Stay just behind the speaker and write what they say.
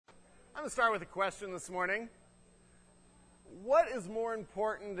I'm going to start with a question this morning. What is more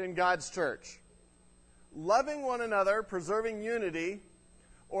important in God's church? Loving one another, preserving unity,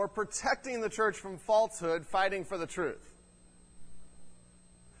 or protecting the church from falsehood, fighting for the truth?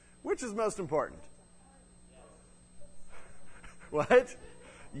 Which is most important? What?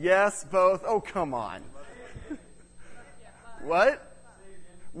 Yes, both. Oh, come on. What?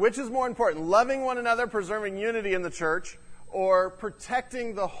 Which is more important? Loving one another, preserving unity in the church, or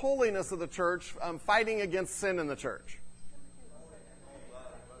protecting the holiness of the church, fighting against sin in the church?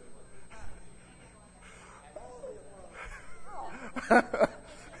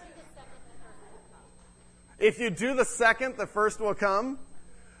 If you do the second, the first will come.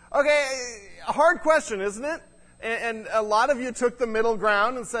 Okay, a hard question, isn't it? And a lot of you took the middle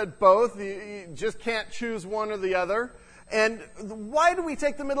ground and said both. You just can't choose one or the other. And why do we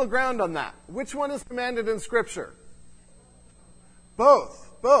take the middle ground on that? Which one is commanded in Scripture?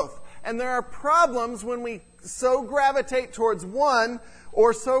 Both. And there are problems when we so gravitate towards one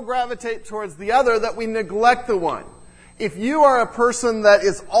or so gravitate towards the other that we neglect the one. If you are a person that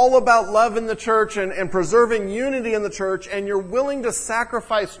is all about love in the church and preserving unity in the church, and you're willing to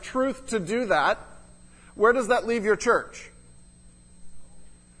sacrifice truth to do that, where does that leave your church?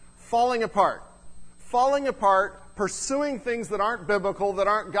 Falling apart, pursuing things that aren't biblical, that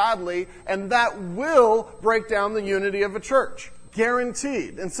aren't godly, and that will break down the unity of a church.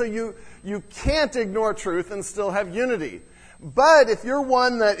 Guaranteed. And so you can't ignore truth and still have unity. But if you're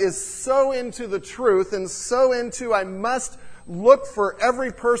one that is so into the truth and so into, I must look for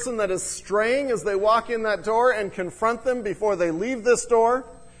every person that is straying as they walk in that door and confront them before they leave this door.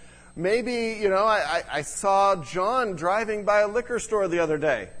 Maybe, I saw John driving by a liquor store the other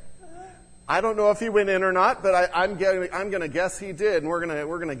day. I don't know if he went in or not, but I'm going to guess he did, and we're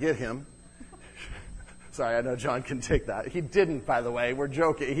going to get him. Sorry, I know John can take that. He didn't, by the way. We're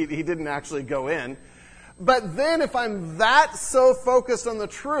joking. He didn't actually go in. But then if I'm that so focused on the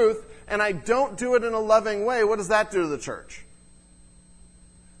truth and I don't do it in a loving way, what does that do to the church?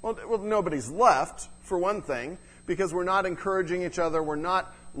 Well, nobody's left, for one thing, because we're not encouraging each other. We're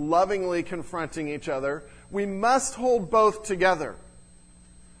not lovingly confronting each other. We must hold both together.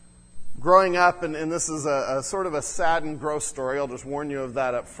 Growing up, and this is a sort of a sad and gross story. I'll just warn you of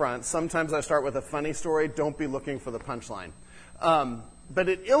that up front. Sometimes I start with a funny story. Don't be looking for the punchline. But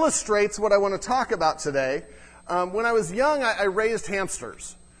it illustrates what I want to talk about today. When I was young, I raised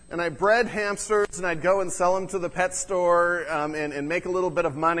hamsters. And I bred hamsters, and I'd go and sell them to the pet store and make a little bit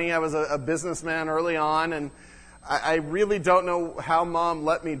of money. I was a businessman early on, and I really don't know how Mom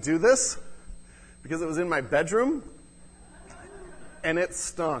let me do this, because it was in my bedroom, and it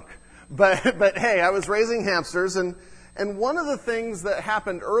stunk. But hey, I was raising hamsters, and one of the things that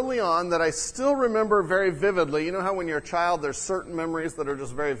happened early on that I still remember very vividly, you know how when you're a child there's certain memories that are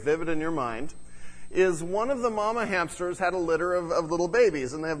just very vivid in your mind, is one of the mama hamsters had a litter of little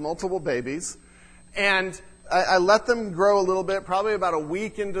babies, and they have multiple babies. And I let them grow a little bit, probably about a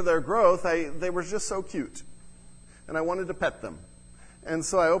week into their growth. They were just so cute, and I wanted to pet them. And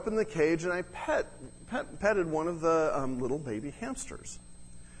so I opened the cage, and I petted one of the little baby hamsters.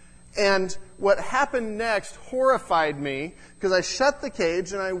 And what happened next horrified me, because I shut the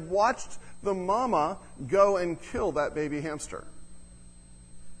cage and I watched the mama go and kill that baby hamster.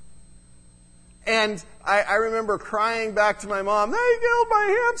 And I remember crying back to my mom, "They killed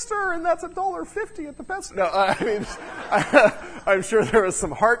my hamster, and that's $1.50 at the pet store." No, I mean, I'm sure there was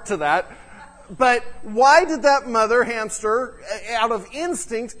some heart to that. But why did that mother hamster, out of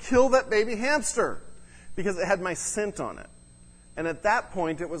instinct, kill that baby hamster? Because it had my scent on it. And at that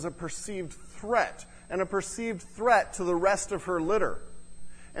point, it was a perceived threat, and a perceived threat to the rest of her litter.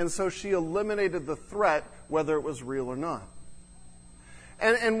 And so she eliminated the threat, whether it was real or not.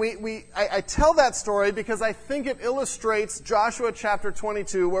 And I tell that story because I think it illustrates Joshua chapter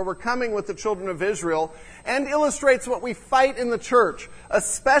 22, where we're coming with the children of Israel, and illustrates what we fight in the church,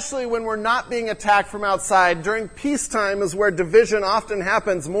 especially when we're not being attacked from outside. During peacetime is where division often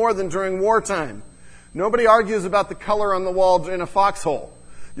happens more than during wartime. Nobody argues about the color on the wall in a foxhole.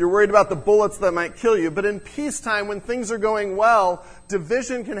 You're worried about the bullets that might kill you. But in peacetime, when things are going well,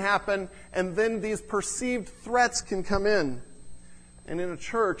 division can happen, and then these perceived threats can come in. And in a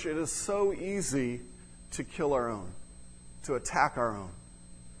church, it is so easy to kill our own, to attack our own,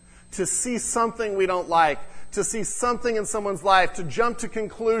 to see something we don't like, to see something in someone's life, to jump to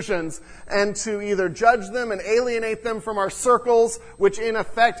conclusions, and to either judge them and alienate them from our circles, which in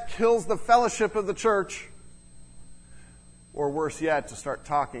effect kills the fellowship of the church, or worse yet, to start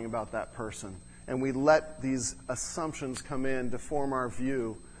talking about that person. And we let these assumptions come in to form our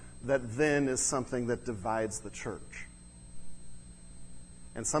view that then is something that divides the church.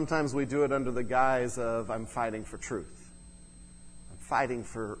 And sometimes we do it under the guise of, I'm fighting for truth. I'm fighting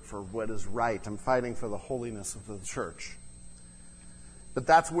for what is right. I'm fighting for the holiness of the church. But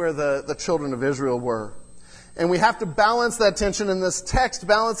that's where the children of Israel were. And we have to balance that tension, and this text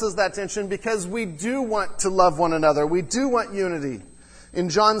balances that tension because we do want to love one another. We do want unity. In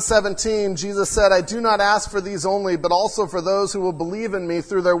John 17, Jesus said, I do not ask for these only, but also for those who will believe in me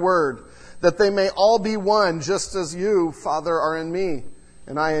through their word, that they may all be one, just as you, Father, are in me,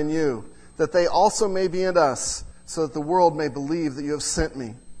 and I in you, that they also may be in us, so that the world may believe that you have sent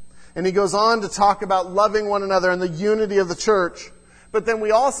me. And he goes on to talk about loving one another and the unity of the church. But then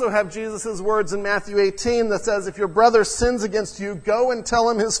we also have Jesus' words in Matthew 18 that says, if your brother sins against you, go and tell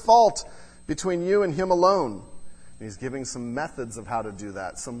him his fault between you and him alone. And he's giving some methods of how to do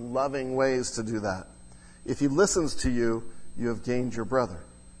that, some loving ways to do that. If he listens to you, you have gained your brother.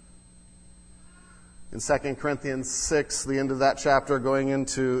 In 2 Corinthians 6, the end of that chapter, going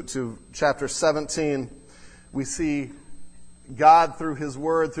into chapter 17, we see God through his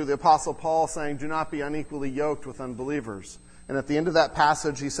word, through the Apostle Paul, saying, do not be unequally yoked with unbelievers. And at the end of that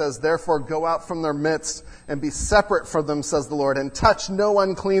passage, he says, therefore go out from their midst and be separate from them, says the Lord, and touch no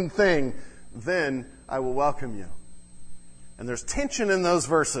unclean thing. Then I will welcome you. And there's tension in those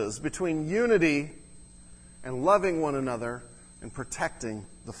verses between unity and loving one another and protecting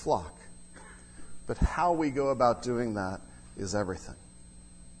the flock. But how we go about doing that is everything.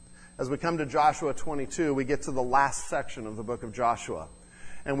 As we come to Joshua 22, we get to the last section of the book of Joshua.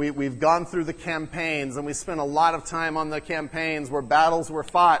 And we've gone through the campaigns, and we spent a lot of time on the campaigns where battles were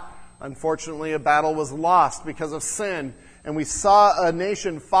fought. Unfortunately, a battle was lost because of sin. And we saw a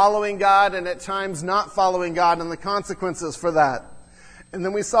nation following God and at times not following God and the consequences for that. And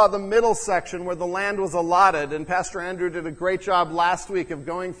then we saw the middle section where the land was allotted. And Pastor Andrew did a great job last week of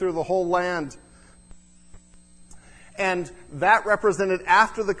going through the whole land. And that represented,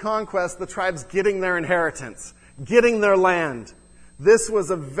 after the conquest, the tribes getting their inheritance, getting their land. This was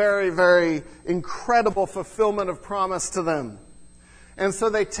a very, very incredible fulfillment of promise to them. And so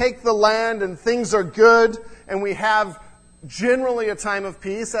they take the land and things are good, and we have generally a time of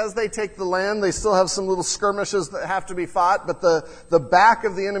peace. As they take the land, they still have some little skirmishes that have to be fought, but the back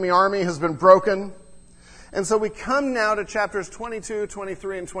of the enemy army has been broken. And so we come now to chapters 22,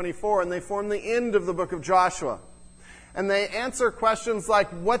 23, and 24, and they form the end of the book of Joshua. And they answer questions like,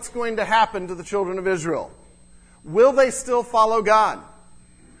 what's going to happen to the children of Israel? Will they still follow God?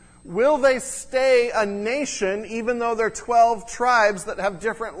 Will they stay a nation even though they're 12 tribes that have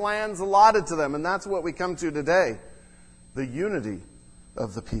different lands allotted to them? And that's what we come to today, the unity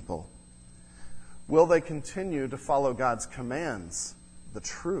of the people. Will they continue to follow God's commands, the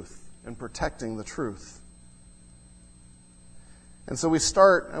truth, and protecting the truth? And so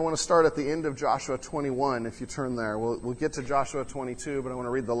I want to start at the end of Joshua 21, if you turn there. We'll get to Joshua 22, but I want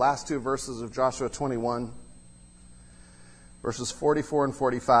to read the last two verses of Joshua 21. Verses 44 and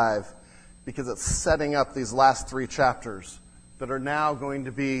 45, because it's setting up these last three chapters that are now going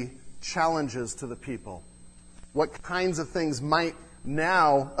to be challenges to the people. What kinds of things might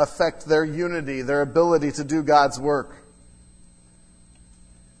now affect their unity, their ability to do God's work?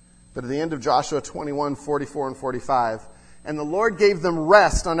 But at the end of Joshua 21, 44 and 45, and the Lord gave them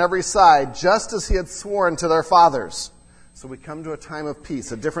rest on every side, just as he had sworn to their fathers. So we come to a time of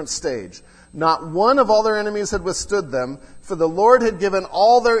peace, a different stage. Not one of all their enemies had withstood them, for the Lord had given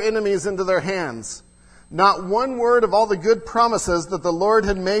all their enemies into their hands. Not one word of all the good promises that the Lord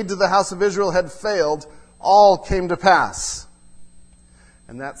had made to the house of Israel had failed. All came to pass.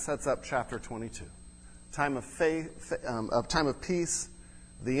 And that sets up chapter 22. Time of faith, a time of peace.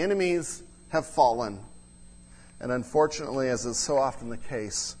 The enemies have fallen. And unfortunately, as is so often the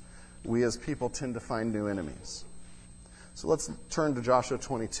case, we as people tend to find new enemies. So let's turn to Joshua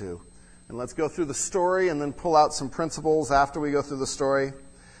 22. And let's go through the story and then pull out some principles after we go through the story.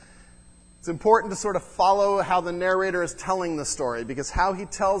 It's important to sort of follow how the narrator is telling the story, because how he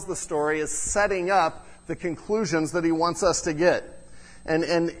tells the story is setting up the conclusions that he wants us to get. And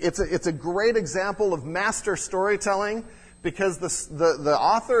it's a great example of master storytelling, because the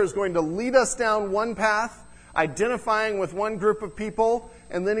author is going to lead us down one path, identifying with one group of people,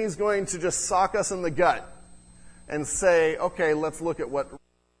 and then he's going to just sock us in the gut and say, okay, let's look at what...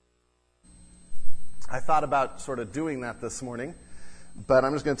 I thought about sort of doing that this morning, but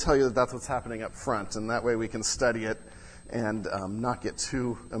I'm just going to tell you that that's what's happening up front, and that way we can study it and not get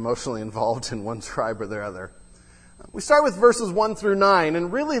too emotionally involved in one tribe or the other. We start with verses 1 through 9,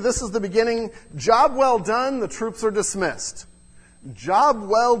 and really this is the beginning. Job well done, the troops are dismissed. Job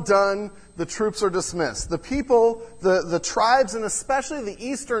well done, the troops are dismissed. The people, the tribes, and especially the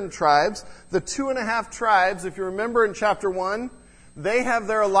eastern tribes, the 2.5 tribes, if you remember in chapter 1, They have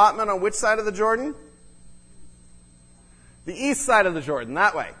their allotment on which side of the Jordan? The east side of the Jordan,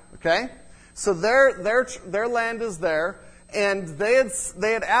 that way. Okay? So their land is there, and they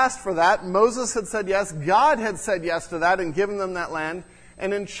had asked for that. Moses had said yes. God had said yes to that and given them that land.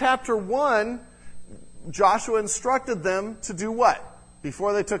 And in chapter 1, Joshua instructed them to do what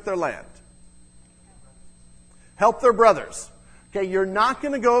before they took their land? Help their brothers. Okay, you're not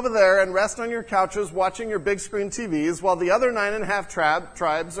going to go over there and rest on your couches watching your big screen TVs while the other 9.5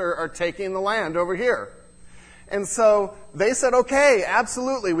 tribes are taking the land over here. And so they said, okay,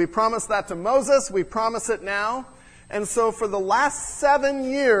 absolutely. We promised that to Moses. We promise it now. And so for the last 7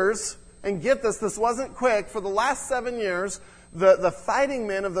 years, and get this, this wasn't quick, for the last 7 years, the fighting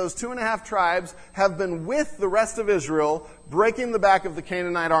men of those 2.5 tribes have been with the rest of Israel, breaking the back of the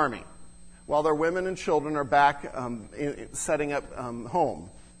Canaanite army, while their women and children are back setting up home.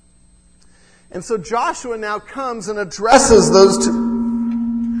 And so Joshua now comes and addresses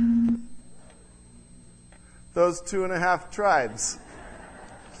those 2.5 tribes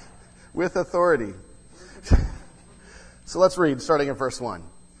with authority. So let's read, starting at verse 1.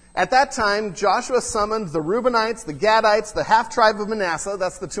 At that time, Joshua summoned the Reubenites, the Gadites, the half-tribe of Manasseh,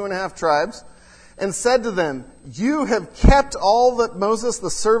 that's the 2.5 tribes, and said to them, you have kept all that Moses, the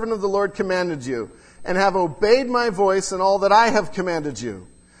servant of the Lord, commanded you, and have obeyed my voice in all that I have commanded you.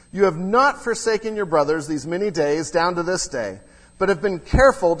 You have not forsaken your brothers these many days down to this day, but have been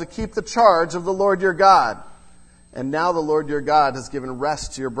careful to keep the charge of the Lord your God. And now the Lord your God has given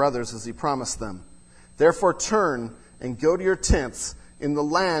rest to your brothers as he promised them. Therefore turn and go to your tents in the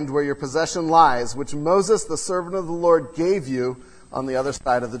land where your possession lies, which Moses, the servant of the Lord, gave you on the other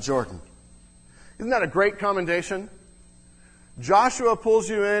side of the Jordan. Isn't that a great commendation? Joshua pulls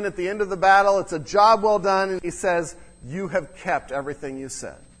you in at the end of the battle. It's a job well done. And he says, you have kept everything you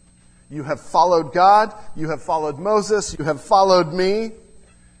said. You have followed God. You have followed Moses. You have followed me.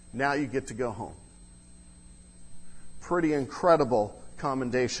 Now you get to go home. Pretty incredible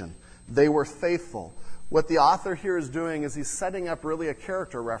commendation. They were faithful. What the author here is doing is he's setting up really a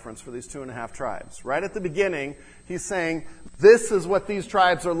character reference for these 2.5 tribes. Right at the beginning, he's saying, this is what these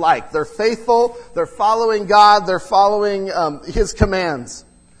tribes are like. They're faithful, they're following God, they're following his commands.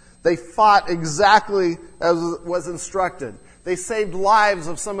 They fought exactly as was instructed. They saved lives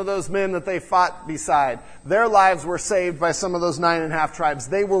of some of those men that they fought beside. Their lives were saved by some of those 9.5 tribes.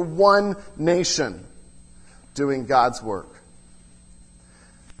 They were one nation doing God's work.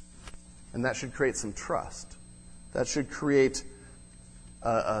 And that should create some trust. That should create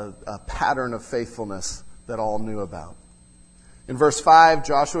a pattern of faithfulness that all knew about. In verse 5,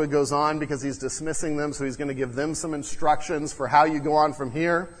 Joshua goes on because he's dismissing them, so he's going to give them some instructions for how you go on from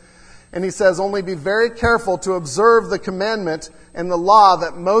here. And he says, only be very careful to observe the commandment and the law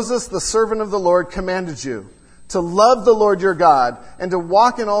that Moses, the servant of the Lord, commanded you, to love the Lord your God, and to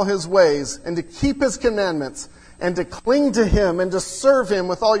walk in all his ways, and to keep his commandments, and to cling to him and to serve him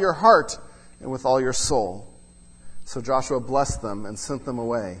with all your heart and with all your soul. So Joshua blessed them and sent them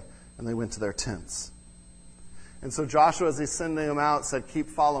away, and they went to their tents. And so Joshua, as he's sending them out, said, keep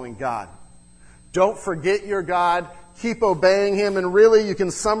following God. Don't forget your God. Keep obeying him. And really, you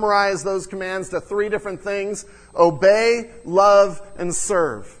can summarize those commands to 3 different things. Obey, love, and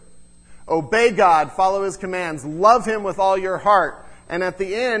serve. Obey God. Follow his commands. Love him with all your heart. And at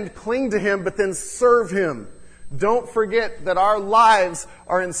the end, cling to him, but then serve him. Don't forget that our lives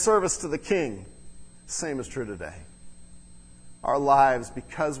are in service to the King. Same is true today. Our lives,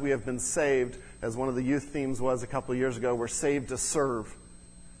 because we have been saved, as one of the youth themes was a couple of years ago, we're saved to serve.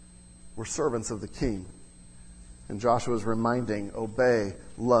 We're servants of the King. And Joshua is reminding, obey,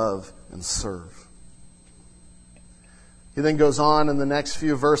 love, and serve. He then goes on in the next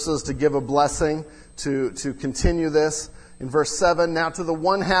few verses to give a blessing to continue this. In verse 7, now to the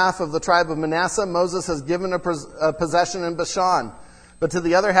 1/2 of the tribe of Manasseh, Moses has given a possession in Bashan. But to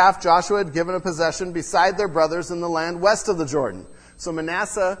the other half, Joshua had given a possession beside their brothers in the land west of the Jordan. So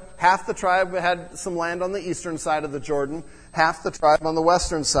Manasseh, half the tribe had some land on the eastern side of the Jordan, half the tribe on the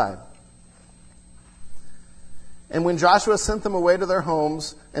western side. And when Joshua sent them away to their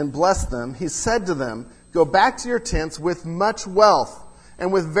homes and blessed them, he said to them, go back to your tents with much wealth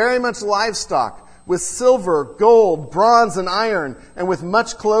and with very much livestock, with silver, gold, bronze, and iron, and with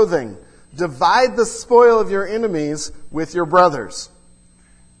much clothing. Divide the spoil of your enemies with your brothers.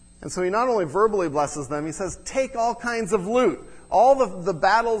 And so he not only verbally blesses them, he says, take all kinds of loot. All the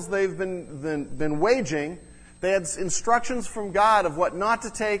battles they've been waging, they had instructions from God of what not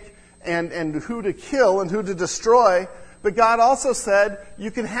to take and who to kill and who to destroy. But God also said,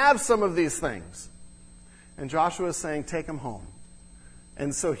 you can have some of these things. And Joshua is saying, take them home.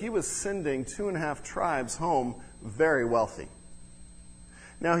 And so he was sending 2.5 tribes home very wealthy.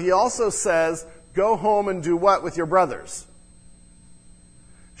 Now he also says, go home and do what with your brothers?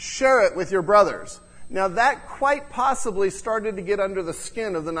 Share it with your brothers. Now that quite possibly started to get under the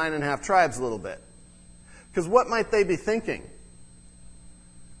skin of the 9.5 tribes a little bit. Because what might they be thinking?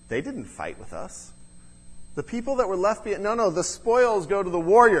 They didn't fight with us. The people that were left behind, no, the spoils go to the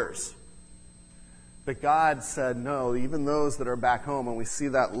warriors. But God said, no, even those that are back home, and we see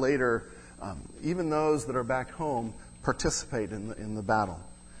that later, even those that are back home participate in the battle.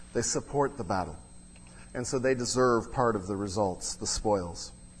 They support the battle. And so they deserve part of the results, the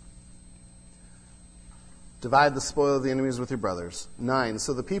spoils. Divide the spoil of the enemies with your brothers. 9.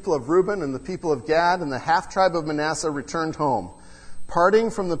 So the people of Reuben and the people of Gad and the half-tribe of Manasseh returned home,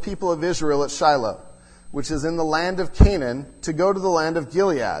 parting from the people of Israel at Shiloh, which is in the land of Canaan, to go to the land of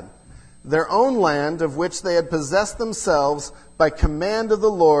Gilead, their own land of which they had possessed themselves by command of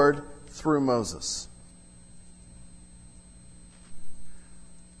the Lord through Moses.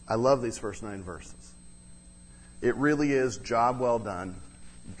 I love these first 9 verses. It really is job well done.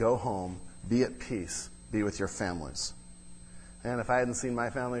 Go home. Be at peace. Be with your families. And if I hadn't seen my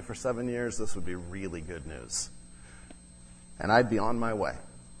family for 7 years, this would be really good news. And I'd be on my way.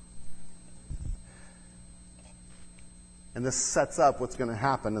 And this sets up what's going to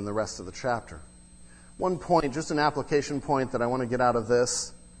happen in the rest of the chapter. One point, just an application point that I want to get out of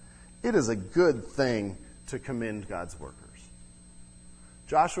this. It is a good thing to commend God's workers.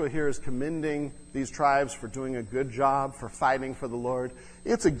 Joshua here is commending these tribes for doing a good job, for fighting for the Lord.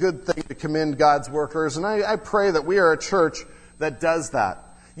 It's a good thing to commend God's workers, and I pray that we are a church that does that.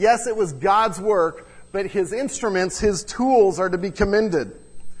 Yes, it was God's work, but His instruments, His tools are to be commended.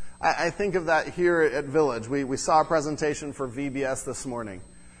 I think of that here at Village. We saw a presentation for VBS this morning,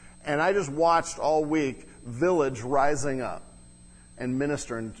 and I just watched all week Village rising up and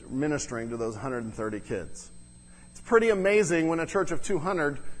ministering to those 130 kids. It's pretty amazing when a church of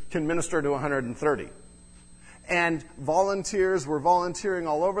 200 can minister to 130. And volunteers were volunteering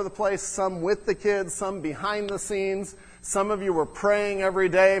all over the place, some with the kids, some behind the scenes. Some of you were praying every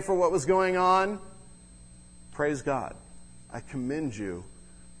day for what was going on. Praise God. I commend you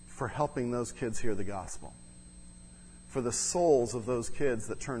for helping those kids hear the gospel, for the souls of those kids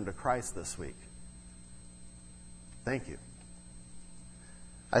that turned to Christ this week. Thank you.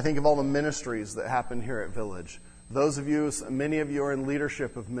 I think of all the ministries that happen here at Village. Those of you, many of you are in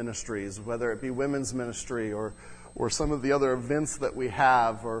leadership of ministries, whether it be women's ministry or some of the other events that we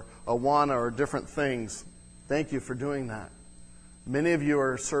have, or Awana or different things. Thank you for doing that. Many of you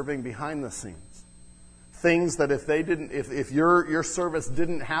are serving behind the scenes. Things that if your service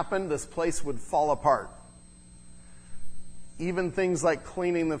didn't happen, this place would fall apart. Even things like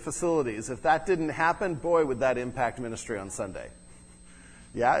cleaning the facilities. If that didn't happen, boy, would that impact ministry on Sunday.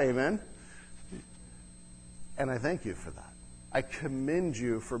 Yeah, amen? And I thank you for that. I commend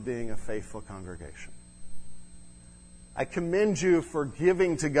you for being a faithful congregation. I commend you for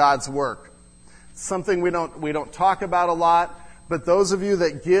giving to God's work. Something we don't talk about a lot, but those of you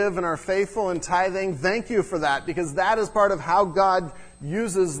that give and are faithful in tithing, thank you for that, because that is part of how God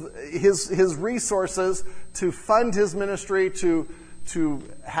uses His resources to fund His ministry, to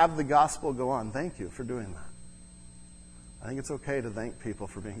have the gospel go on. Thank you for doing that. I think it's okay to thank people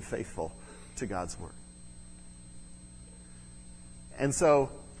for being faithful to God's work. And so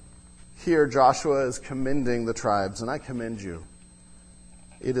here Joshua is commending the tribes, and I commend you.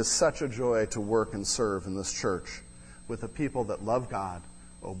 It is such a joy to work and serve in this church with a people that love God,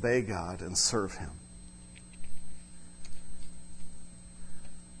 obey God, and serve Him.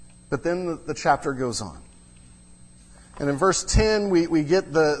 But then the chapter goes on. And in verse 10, we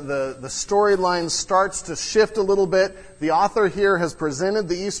get the storyline starts to shift a little bit. The author here has presented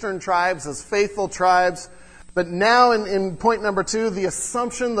the eastern tribes as faithful tribes. But now in point number 2, the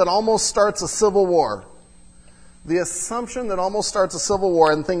assumption that almost starts a civil war. The assumption that almost starts a civil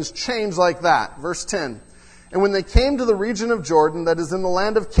war, and things change like that. Verse 10. And when they came to the region of Jordan, that is in the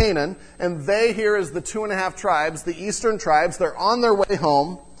land of Canaan, and they here is the 2.5 tribes, the eastern tribes, they're on their way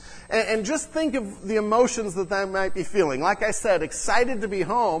home. And just think of the emotions that they might be feeling. Like I said, excited to be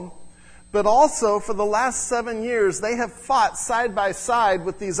home, but also for the last 7 years, they have fought side by side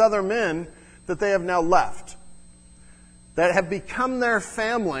with these other men that they have now left, that have become their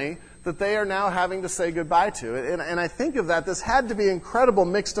family, that they are now having to say goodbye to. And I think of that, this had to be incredible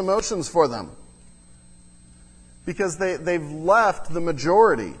mixed emotions for them, because they've left the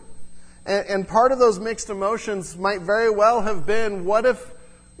majority. And part of those mixed emotions might very well have been, what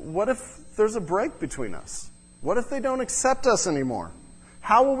if there's a break between us? What if they don't accept us anymore?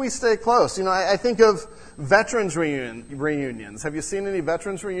 How will we stay close? You know, I think of veterans reunions. Have you seen any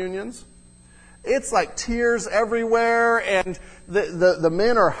veterans reunions? It's like tears everywhere, and the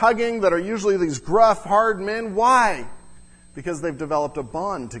men are hugging that are usually these gruff, hard men. Why? Because they've developed a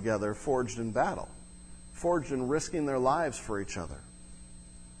bond together, forged in battle, forged in risking their lives for each other.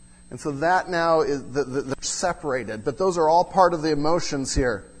 And so that now is they're separated, but those are all part of the emotions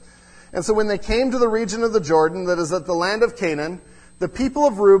here. And so when they came to the region of the Jordan, that is at the land of Canaan, the people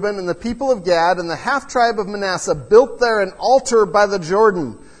of Reuben and the people of Gad and the half-tribe of Manasseh built there an altar by the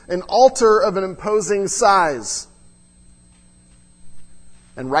Jordan, an altar of an imposing size.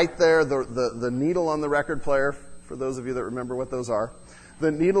 And right there, the needle on the record player, for those of you that remember what those are,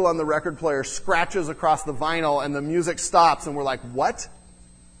 the needle on the record player scratches across the vinyl and the music stops and we're like, what?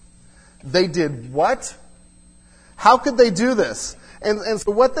 They did what? How could they do this? And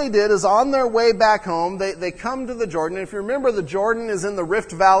so what they did is on their way back home, they come to the Jordan. And if you remember, the Jordan is in the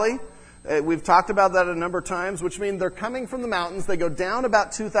Rift Valley. We've talked about that a number of times, which means they're coming from the mountains. They go down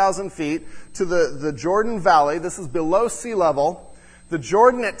about 2,000 feet to the Jordan Valley. This is below sea level. The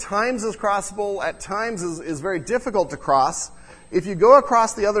Jordan at times is crossable, at times is very difficult to cross. If you go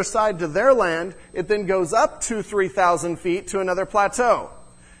across the other side to their land, it then goes up 3,000 feet to another plateau.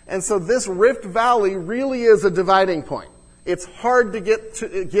 And so this Rift Valley really is a dividing point. It's hard to get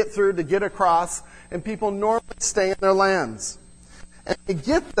through, to get across, and people normally stay in their lands. And they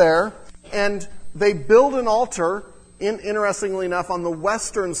get there, and they build an altar, interestingly enough, on the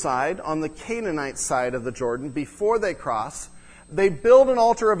western side, on the Canaanite side of the Jordan, before they cross. They build an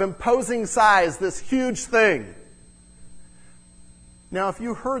altar of imposing size, this huge thing. Now, if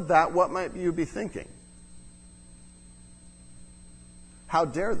you heard that, what might you be thinking? How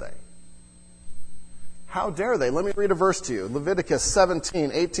dare they? How dare they? Let me read a verse to you. Leviticus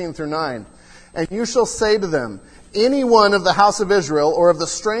 17, 18 through 9. And you shall say to them, any one of the house of Israel, or of the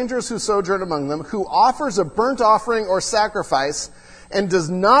strangers who sojourn among them, who offers a burnt offering or sacrifice, and does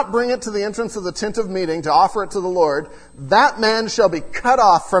not bring it to the entrance of the tent of meeting to offer it to the Lord, that man shall be cut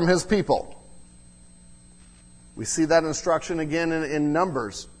off from his people. We see that instruction again in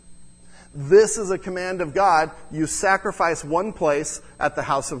Numbers. This is a command of God. You sacrifice one place at the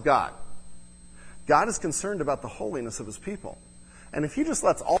house of God. God is concerned about the holiness of his people. And if he just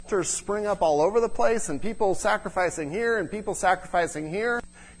lets altars spring up all over the place and people sacrificing here and people sacrificing here,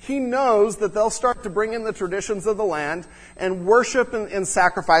 he knows that they'll start to bring in the traditions of the land and worship and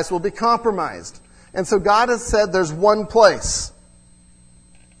sacrifice will be compromised. And so God has said there's one place.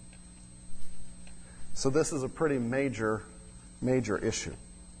 So this is a pretty major issue.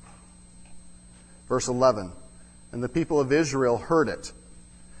 Verse 11, and the people of Israel heard it.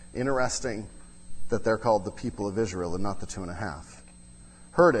 Interesting that they're called the people of Israel and not the 2.5.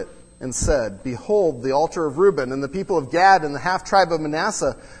 Heard it and said, behold, the altar of Reuben and the people of Gad and the half-tribe of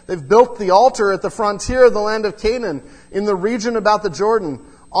Manasseh, they've built the altar at the frontier of the land of Canaan in the region about the Jordan,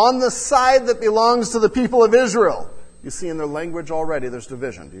 on the side that belongs to the people of Israel. You see in their language already there's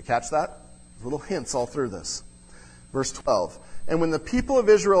division. Do you catch that? Little hints all through this. Verse 12, and when the people of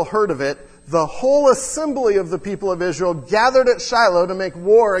Israel heard of it, the whole assembly of the people of Israel gathered at Shiloh to make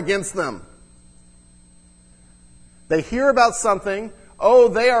war against them. They hear about something. Oh,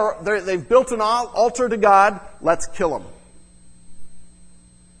 they've built an altar to God. Let's kill them.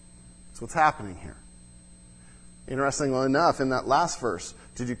 That's what's happening here. Interestingly enough, in that last verse,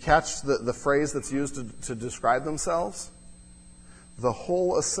 did you catch the phrase that's used to describe themselves? The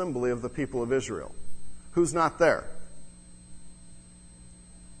whole assembly of the people of Israel. Who's not there?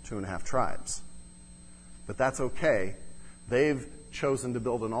 2.5 tribes. But that's okay. They've chosen to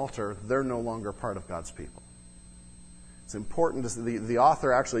build an altar. They're no longer part of God's people. It's important. The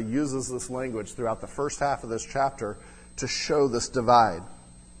author actually uses this language throughout the first half of this chapter to show this divide.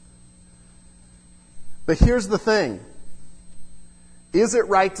 But here's the thing. Is it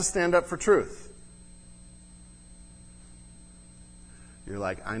right to stand up for truth? You're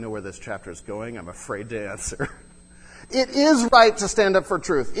like, I know where this chapter is going. I'm afraid to answer. It is right to stand up for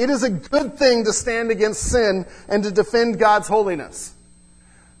truth. It is a good thing to stand against sin and to defend God's holiness.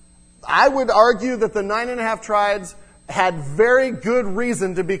 I would argue that the 9.5 tribes had very good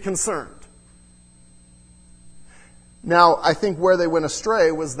reason to be concerned. Now, I think where they went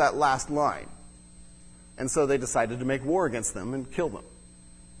astray was that last line. And so they decided to make war against them and kill them.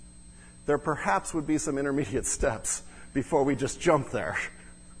 There perhaps would be some intermediate steps before we just jump there.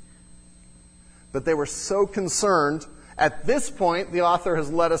 But they were so concerned. At this point, the author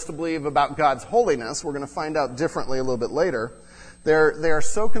has led us to believe about God's holiness. We're going to find out differently a little bit later. They are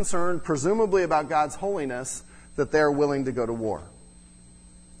so concerned, presumably about God's holiness, that they're willing to go to war.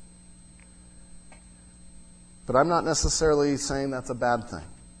 But I'm not necessarily saying that's a bad thing.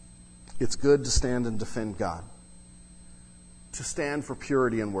 It's good to stand and defend God. To stand for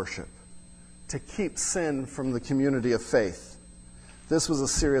purity in worship. to keep sin from the community of faith. This was a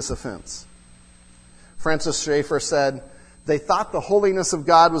serious offense. Francis Schaeffer said, "They thought the holiness of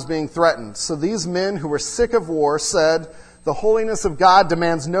God was being threatened. So these men who were sick of war said, 'The holiness of God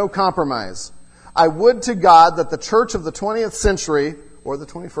demands no compromise. I would to God that the church of the 20th century, or the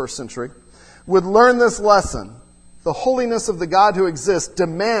 21st century, would learn this lesson. The holiness of the God who exists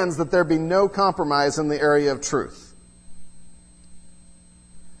demands that there be no compromise in the area of truth.'"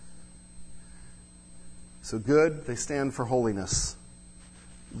 So good, they stand for holiness.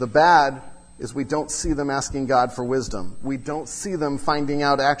 The bad is we don't see them asking God for wisdom. We don't see them finding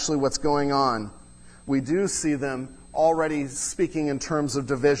out actually what's going on. We do see them already speaking in terms of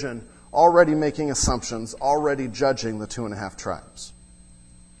division, already making assumptions, already judging the 2.5 tribes.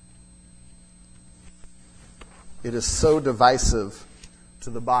 It is so divisive to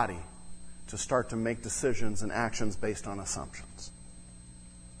the body to start to make decisions and actions based on assumptions.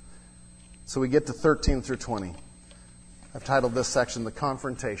 So we get to 13 through 20. I've titled this section, The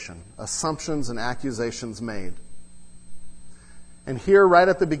Confrontation, Assumptions and Accusations Made. And here, right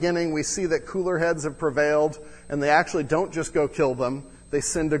at the beginning, we see that cooler heads have prevailed, and they actually don't just go kill them, they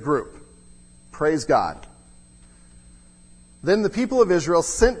send a group. Praise God. Then the people of Israel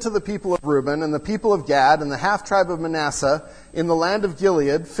sent to the people of Reuben and the people of Gad and the half-tribe of Manasseh in the land of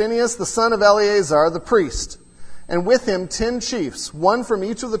Gilead, Phinehas the son of Eleazar the priest, and with him 10 chiefs, one from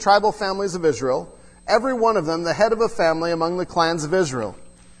each of the tribal families of Israel, every one of them the head of a family among the clans of Israel.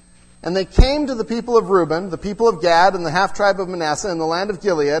 And they came to the people of Reuben, the people of Gad, and the half-tribe of Manasseh in the land of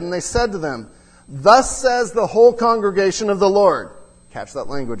Gilead, and they said to them, "Thus says the whole congregation of the Lord." Catch that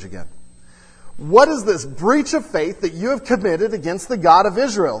language again. "What is this breach of faith that you have committed against the God of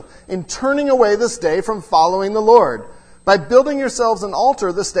Israel in turning away this day from following the Lord, by building yourselves an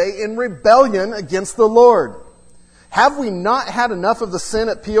altar this day in rebellion against the Lord? Have we not had enough of the sin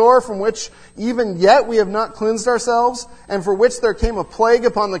at Peor, from which even yet we have not cleansed ourselves, and for which there came a plague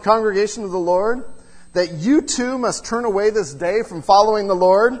upon the congregation of the Lord, that you too must turn away this day from following the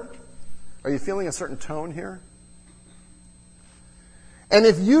Lord?" Are you feeling a certain tone here? "And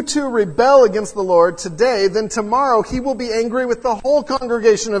if you too rebel against the Lord today, then tomorrow he will be angry with the whole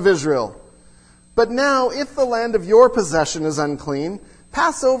congregation of Israel. But now, if the land of your possession is unclean,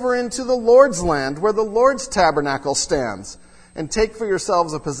 pass over into the Lord's land, where the Lord's tabernacle stands, and take for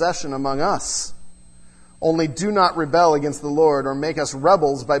yourselves a possession among us. Only do not rebel against the Lord, or make us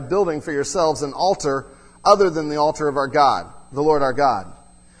rebels by building for yourselves an altar other than the altar of our God, the Lord our God.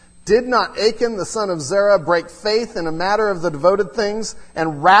 Did not Achan the son of Zerah break faith in a matter of the devoted things,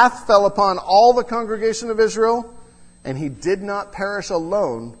 and wrath fell upon all the congregation of Israel? And he did not perish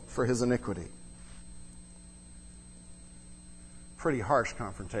alone for his iniquity." Pretty harsh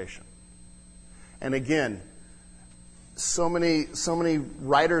confrontation. And again, so many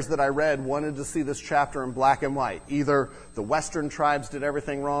writers that I read wanted to see this chapter in black and white. Either the western tribes did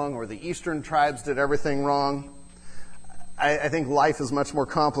everything wrong, or the eastern tribes did everything wrong. I think life is much more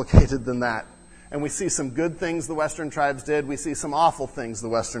complicated than that. And we see some good things the western tribes did. We see some awful things the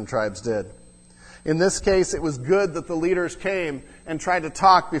western tribes did. In this case, it was good that the leaders came and tried to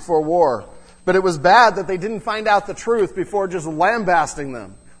talk before war. But it was bad that they didn't find out the truth before just lambasting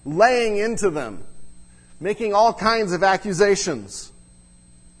them, laying into them, making all kinds of accusations.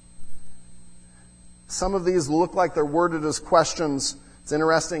 Some of these look like they're worded as questions. It's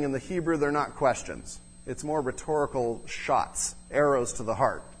interesting, in the Hebrew, they're not questions. It's more rhetorical shots, arrows to the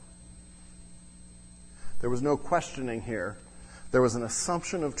heart. There was no questioning here. There was an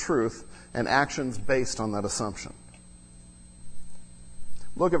assumption of truth and actions based on that assumption.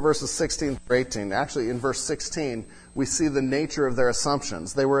 Look at verses 16 through 18. Actually, in verse 16, we see the nature of their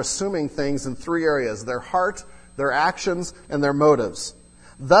assumptions. They were assuming things in 3 areas: their heart, their actions, and their motives.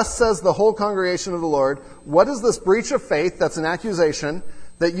 "Thus says the whole congregation of the Lord, what is this breach of faith," that's an accusation,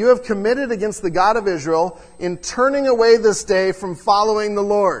 "that you have committed against the God of Israel in turning away this day from following the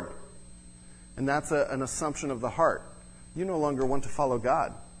Lord?" And that's an assumption of the heart. You no longer want to follow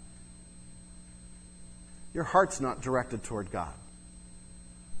God. Your heart's not directed toward God.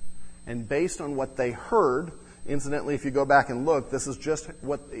 And based on what they heard, incidentally, if you go back and look, this is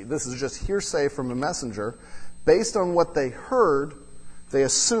just hearsay from a messenger. Based on what they heard, they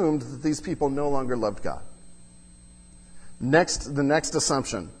assumed that these people no longer loved God. The next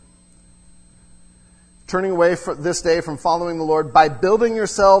assumption: turning away this day from following the Lord by building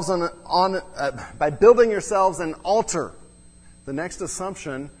yourselves an altar. The next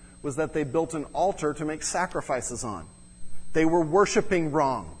assumption was that they built an altar to make sacrifices on. They were worshiping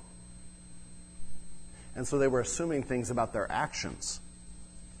wrong. And so they were assuming things about their actions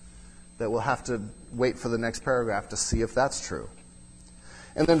that we'll have to wait for the next paragraph to see if that's true.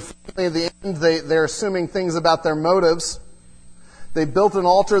 And then finally, the they're assuming things about their motives. They built an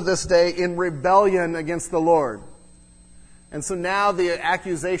altar this day in rebellion against the Lord. And so now the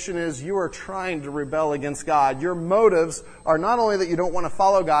accusation is you are trying to rebel against God. Your motives are not only that you don't want to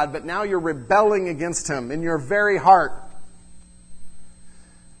follow God, but now you're rebelling against Him in your very heart.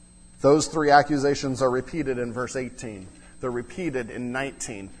 Those three accusations are repeated in verse 18. They're repeated in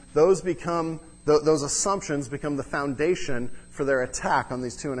 19. Those assumptions become the foundation for their attack on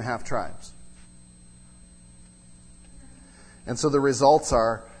these 2.5 tribes. And so the results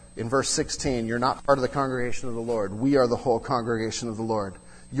are, in verse 16, you're not part of the congregation of the Lord. We are the whole congregation of the Lord.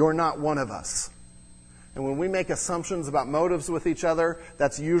 You're not one of us. And when we make assumptions about motives with each other,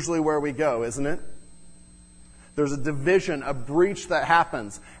 that's usually where we go, isn't it? There's a division, a breach that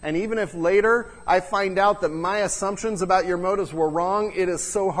happens. And even if later I find out that my assumptions about your motives were wrong, it is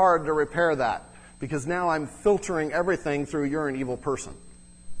so hard to repair that. Because now I'm filtering everything through you're an evil person.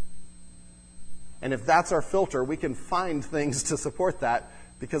 And if that's our filter, we can find things to support that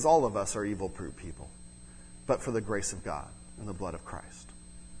because all of us are evil people. But for the grace of God and the blood of Christ.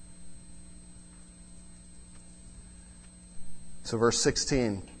 So verse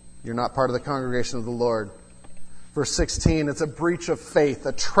 16, you're not part of the congregation of the Lord. Verse 16, it's a breach of faith,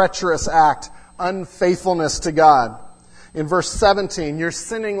 a treacherous act, unfaithfulness to God. In verse 17, you're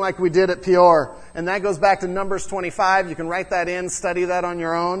sinning like we did at Peor. And that goes back to Numbers 25. You can write that in, study that on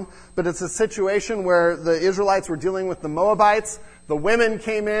your own. But it's a situation where the Israelites were dealing with the Moabites. The women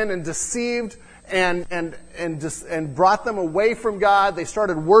came in and deceived and brought them away from God. They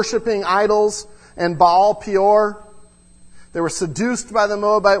started worshiping idols and Baal Peor. They were seduced by the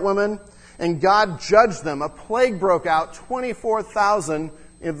Moabite women. And God judged them. A plague broke out. 24,000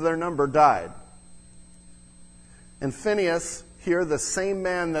 of their number died. And Phinehas, here, the same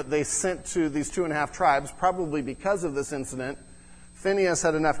man that they sent to these 2.5 tribes, probably because of this incident, Phinehas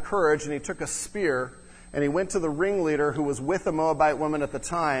had enough courage and he took a spear and he went to the ringleader who was with a Moabite woman at the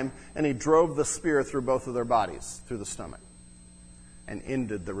time and he drove the spear through both of their bodies, through the stomach, and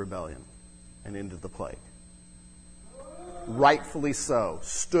ended the rebellion and ended the plague. Rightfully so,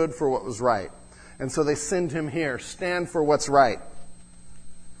 stood for what was right. And so they send him here, stand for what's right.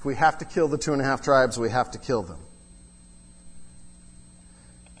 If we have to kill the 2.5 tribes, we have to kill them.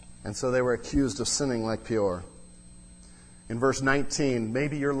 And so they were accused of sinning like Peor. In verse 19,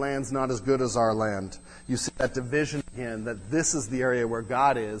 maybe your land's not as good as our land. You see that division again, that this is the area where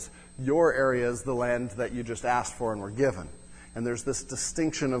God is. Your area is the land that you just asked for and were given. And there's this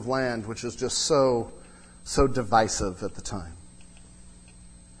distinction of land which is just so divisive at the time.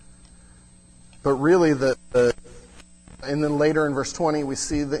 But really, and then later in verse 20, we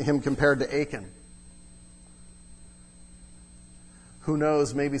see him compared to Achan. Who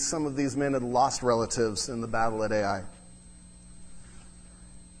knows, maybe some of these men had lost relatives in the battle at Ai.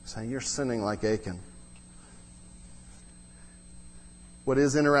 Saying, you're sinning like Achan. What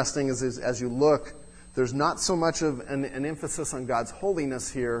is interesting is as you look, there's not so much of an emphasis on God's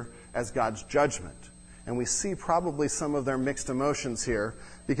holiness here as God's judgment. And we see probably some of their mixed emotions here.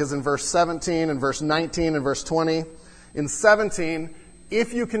 Because in verse 17 and verse 19 and verse 20, in 17,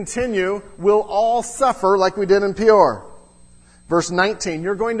 if you continue, we'll all suffer like we did in Peor. Verse 19,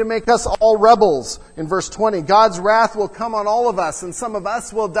 you're going to make us all rebels. In verse 20, God's wrath will come on all of us, and some of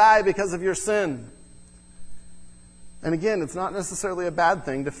us will die because of your sin. And again, it's not necessarily a bad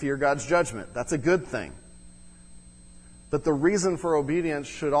thing to fear God's judgment. That's a good thing. But the reason for obedience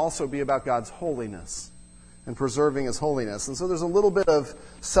should also be about God's holiness and preserving His holiness. And so there's a little bit of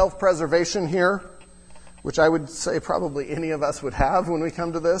self-preservation here, which I would say probably any of us would have when we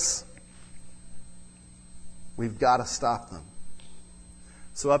come to this. We've got to stop them.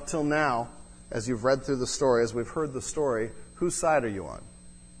 So up till now, as you've read through the story, as we've heard the story, whose side are you on?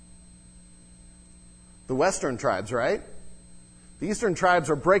 The western tribes, right? The eastern tribes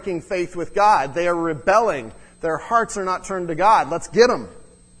are breaking faith with God. They are rebelling. Their hearts are not turned to God. Let's get them.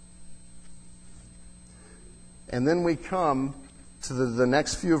 And then we come to the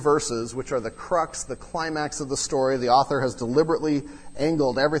next few verses, which are the crux, the climax of the story. The author has deliberately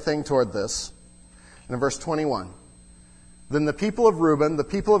angled everything toward this. And in verse 21, then the people of Reuben, the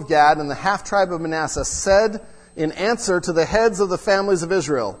people of Gad, and the half-tribe of Manasseh said in answer to the heads of the families of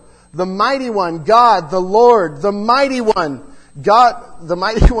Israel, the mighty one, God, the Lord, the mighty one, God, the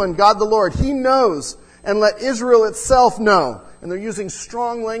mighty one, God the Lord, He knows, and let Israel itself know. And they're using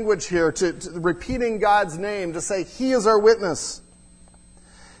strong language here to repeating God's name to say, He is our witness.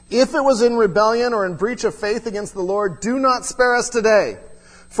 If it was in rebellion or in breach of faith against the Lord, do not spare us today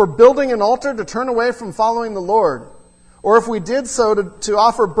for building an altar to turn away from following the Lord. Or if we did so to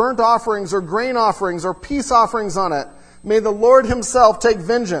offer burnt offerings or grain offerings or peace offerings on it, may the Lord Himself take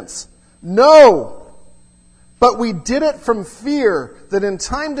vengeance. No, but we did it from fear that in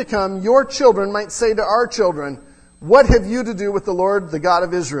time to come your children might say to our children, what have you to do with the Lord, the God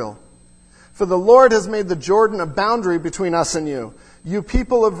of Israel? For the Lord has made the Jordan a boundary between us and you. You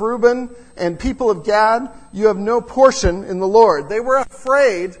people of Reuben and people of Gad, you have no portion in the Lord. They were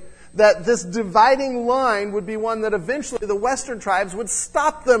afraid that this dividing line would be one that eventually the western tribes would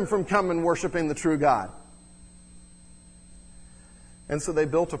stop them from coming and worshiping the true God. And so they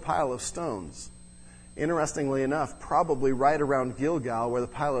built a pile of stones. Interestingly enough, probably right around Gilgal, where the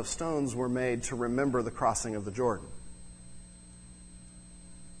pile of stones were made to remember the crossing of the Jordan.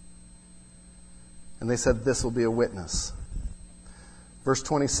 And they said, this will be a witness. Verse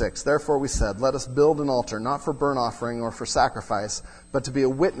 26, therefore we said, let us build an altar, not for burnt offering or for sacrifice, but to be a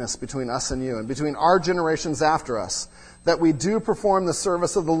witness between us and you, and between our generations after us, that we do perform the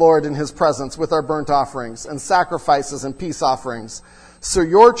service of the Lord in his presence with our burnt offerings and sacrifices and peace offerings. So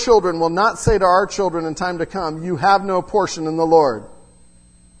your children will not say to our children in time to come, you have no portion in the Lord.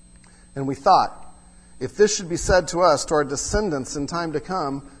 And we thought, if this should be said to us, to our descendants in time to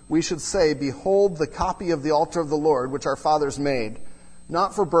come, we should say, behold the copy of the altar of the Lord, which our fathers made,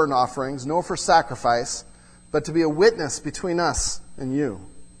 not for burnt offerings, nor for sacrifice, but to be a witness between us and you.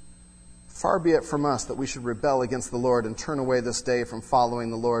 Far be it from us that we should rebel against the Lord and turn away this day from following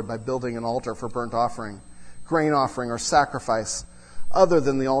the Lord by building an altar for burnt offering, grain offering, or sacrifice, other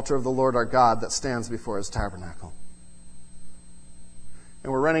than the altar of the Lord our God that stands before his tabernacle.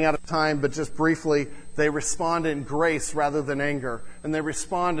 And we're running out of time, but just briefly, they respond in grace rather than anger. And they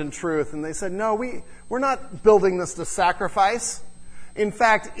respond in truth. And they said, no, we're not building this to sacrifice. In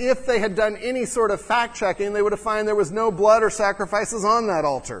fact, if they had done any sort of fact-checking, they would have found there was no blood or sacrifices on that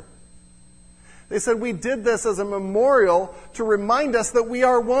altar. They said, we did this as a memorial to remind us that we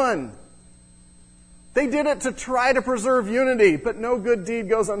are one. They did it to try to preserve unity, but no good deed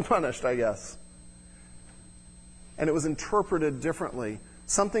goes unpunished, I guess. And it was interpreted differently.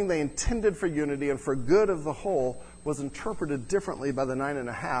 Something they intended for unity and for good of the whole was interpreted differently by the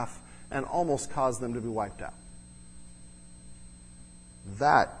 9.5 and almost caused them to be wiped out.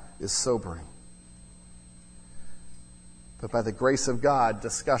 That is sobering. But by the grace of God,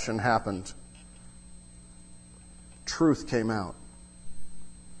 discussion happened. Truth came out.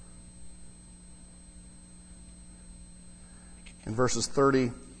 In verses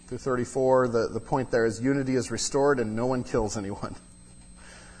 30 through 34, the point there is unity is restored and no one kills anyone.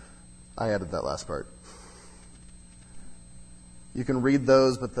 I added that last part. You can read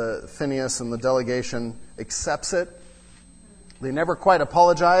those, but the Phinehas and the delegation accepts it. They never quite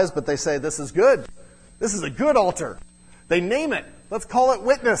apologize, but they say, this is good. This is a good altar. They name it. Let's call it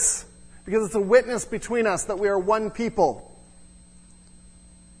witness, because it's a witness between us that we are one people.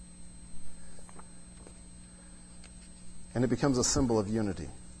 And it becomes a symbol of unity.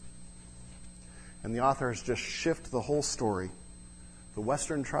 And the authors just shift the whole story. The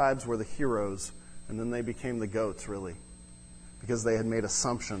western tribes were the heroes, and then they became the goats, really, because they had made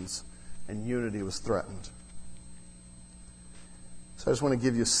assumptions and unity was threatened. So I just want to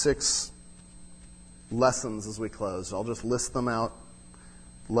give you 6 lessons as we close. I'll just list them out.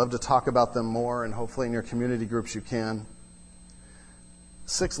 Love to talk about them more, and hopefully in your community groups you can.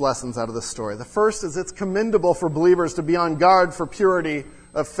 6 lessons out of this story. The first is it's commendable for believers to be on guard for purity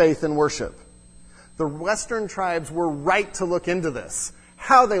of faith and worship. The western tribes were right to look into this.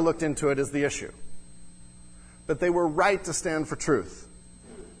 How they looked into it is the issue. But they were right to stand for truth.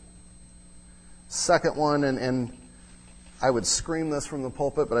 Second one, and I would scream this from the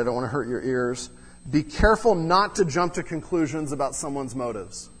pulpit, but I don't want to hurt your ears. Be careful not to jump to conclusions about someone's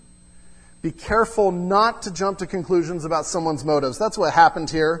motives. Be careful not to jump to conclusions about someone's motives. That's what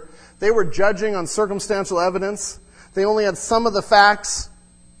happened here. They were judging on circumstantial evidence. They only had some of the facts.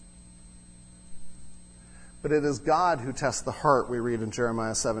 But it is God who tests the heart, we read in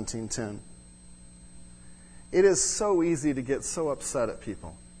Jeremiah 17:10. It is so easy to get so upset at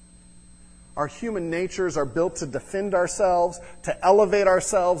people. Our human natures are built to defend ourselves, to elevate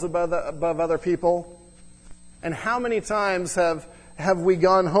ourselves above other people. And how many times have we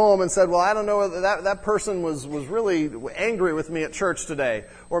gone home and said, well, I don't know, that person was really angry with me at church today.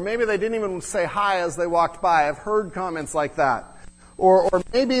 Or maybe they didn't even say hi as they walked by. I've heard comments like that. Or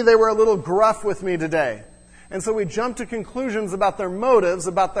maybe they were a little gruff with me today. And so we jump to conclusions about their motives,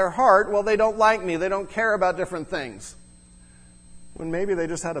 about their heart. Well, they don't like me. They don't care about different things. When maybe they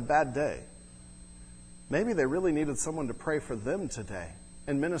just had a bad day. Maybe they really needed someone to pray for them today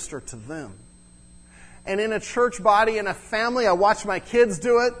and minister to them. And in a church body, in a family, I watch my kids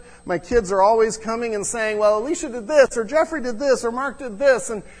do it. My kids are always coming and saying, well, Alicia did this, or Jeffrey did this, or Mark did this.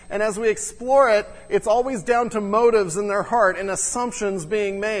 And as we explore it, it's always down to motives in their heart and assumptions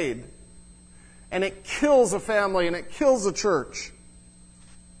being made. And it kills a family and it kills a church.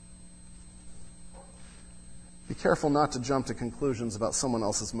 Be careful not to jump to conclusions about someone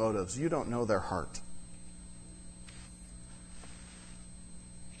else's motives. You don't know their heart.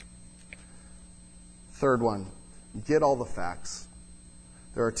 Third one, get all the facts.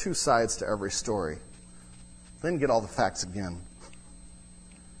 There are two sides to every story. Then get all the facts again.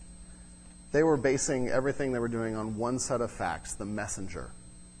 They were basing everything they were doing on one set of facts, the messenger.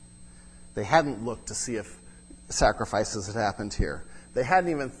 They hadn't looked to see if sacrifices had happened here. They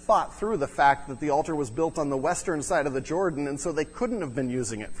hadn't even thought through the fact that the altar was built on the western side of the Jordan, and so they couldn't have been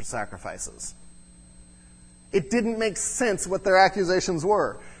using it for sacrifices. It didn't make sense what their accusations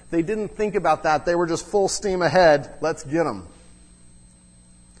were. They didn't think about that. They were just full steam ahead. Let's get them.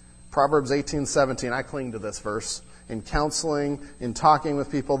 Proverbs 18:17. I cling to this verse. In counseling, in talking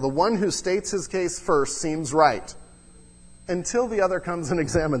with people, the one who states his case first seems right until the other comes and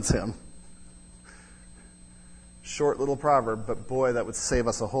examines him. Short little proverb, but boy, that would save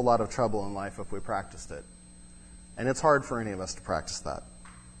us a whole lot of trouble in life if we practiced it. And it's hard for any of us to practice that.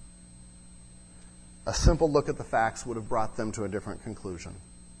 A simple look at the facts would have brought them to a different conclusion.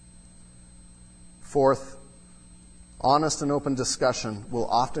 Fourth, honest and open discussion will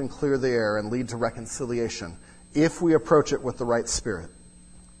often clear the air and lead to reconciliation if we approach it with the right spirit.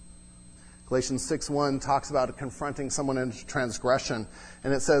 Galatians 6:1 talks about confronting someone in transgression,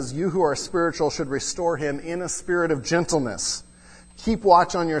 and it says, "You who are spiritual should restore him in a spirit of gentleness. Keep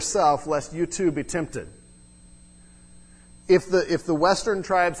watch on yourself, lest you too be tempted." If the Western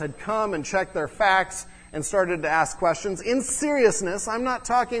tribes had come and checked their facts and started to ask questions, in seriousness, I'm not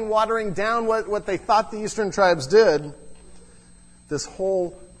talking watering down what they thought the Eastern tribes did, this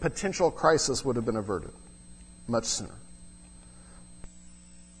whole potential crisis would have been averted much sooner.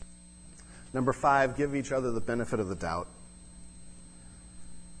 Number 5, give each other the benefit of the doubt.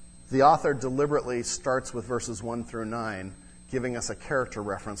 The author deliberately starts with verses 1 through 9, giving us a character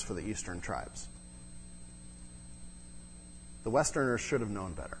reference for the Eastern tribes. The Westerners should have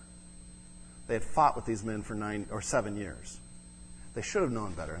known better. They had fought with these men for 9 or 7 years. They should have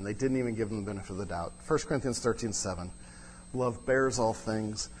known better, and they didn't even give them the benefit of the doubt. 1 Corinthians 13:7, love bears all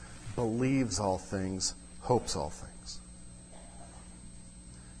things, believes all things, hopes all things.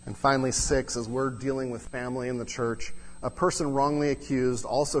 And finally, 6, as we're dealing with family in the church, a person wrongly accused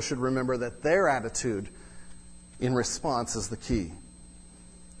also should remember that their attitude in response is the key.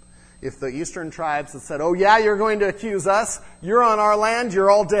 If the Eastern tribes had said, "Oh yeah, you're going to accuse us, you're on our land,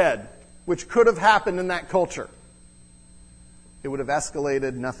 you're all dead," which could have happened in that culture, it would have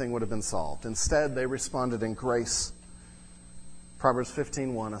escalated, nothing would have been solved. Instead, they responded in grace. Proverbs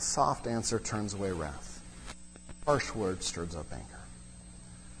 15:1, a soft answer turns away wrath. Harsh word stirs up anger.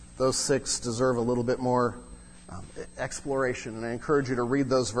 Those 6 deserve a little bit more exploration, and I encourage you to read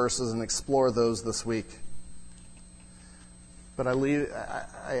those verses and explore those this week. But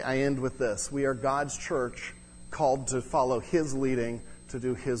I end with this. We are God's church, called to follow His leading, to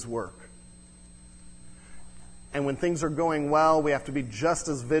do His work. And when things are going well, we have to be just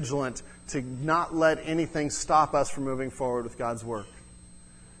as vigilant to not let anything stop us from moving forward with God's work.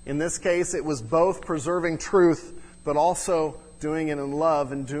 In this case, it was both preserving truth, but also doing it in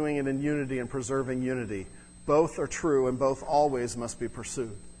love and doing it in unity and preserving unity. Both are true and both always must be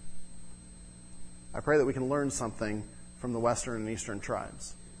pursued. I pray that we can learn something from the Western and Eastern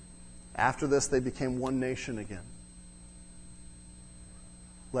tribes. After this, they became one nation again.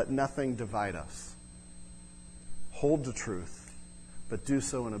 Let nothing divide us. Hold to truth, but do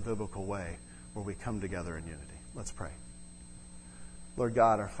so in a biblical way where we come together in unity. Let's pray. Lord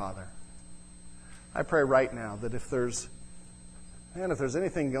God, our Father, I pray right now that if there's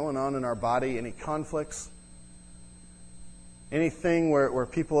anything going on in our body, any conflicts, anything where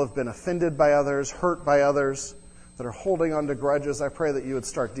people have been offended by others, hurt by others, that are holding on to grudges, I pray that you would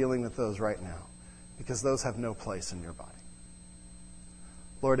start dealing with those right now, because those have no place in your body.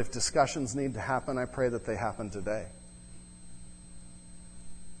 Lord, if discussions need to happen, I pray that they happen today.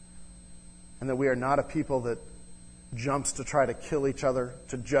 And that we are not a people that jumps to try to kill each other,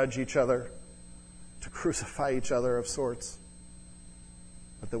 to judge each other, to crucify each other of sorts,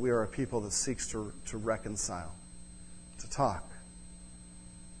 but that we are a people that seeks to reconcile, to talk,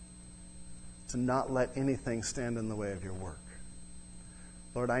 to not let anything stand in the way of your work.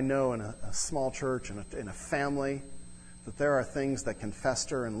 Lord, I know in a small church, in a family, that there are things that can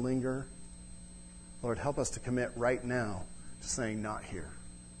fester and linger. Lord, help us to commit right now to saying, not here,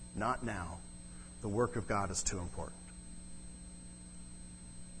 not now. The work of God is too important.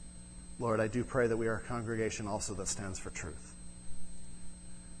 Lord, I do pray that we are a congregation also that stands for truth,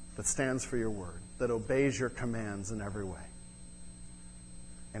 that stands for your word, that obeys your commands in every way.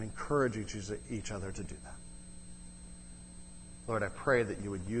 and encourage each other to do that. Lord, I pray that you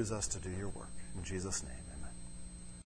would use us to do your work. In Jesus' name.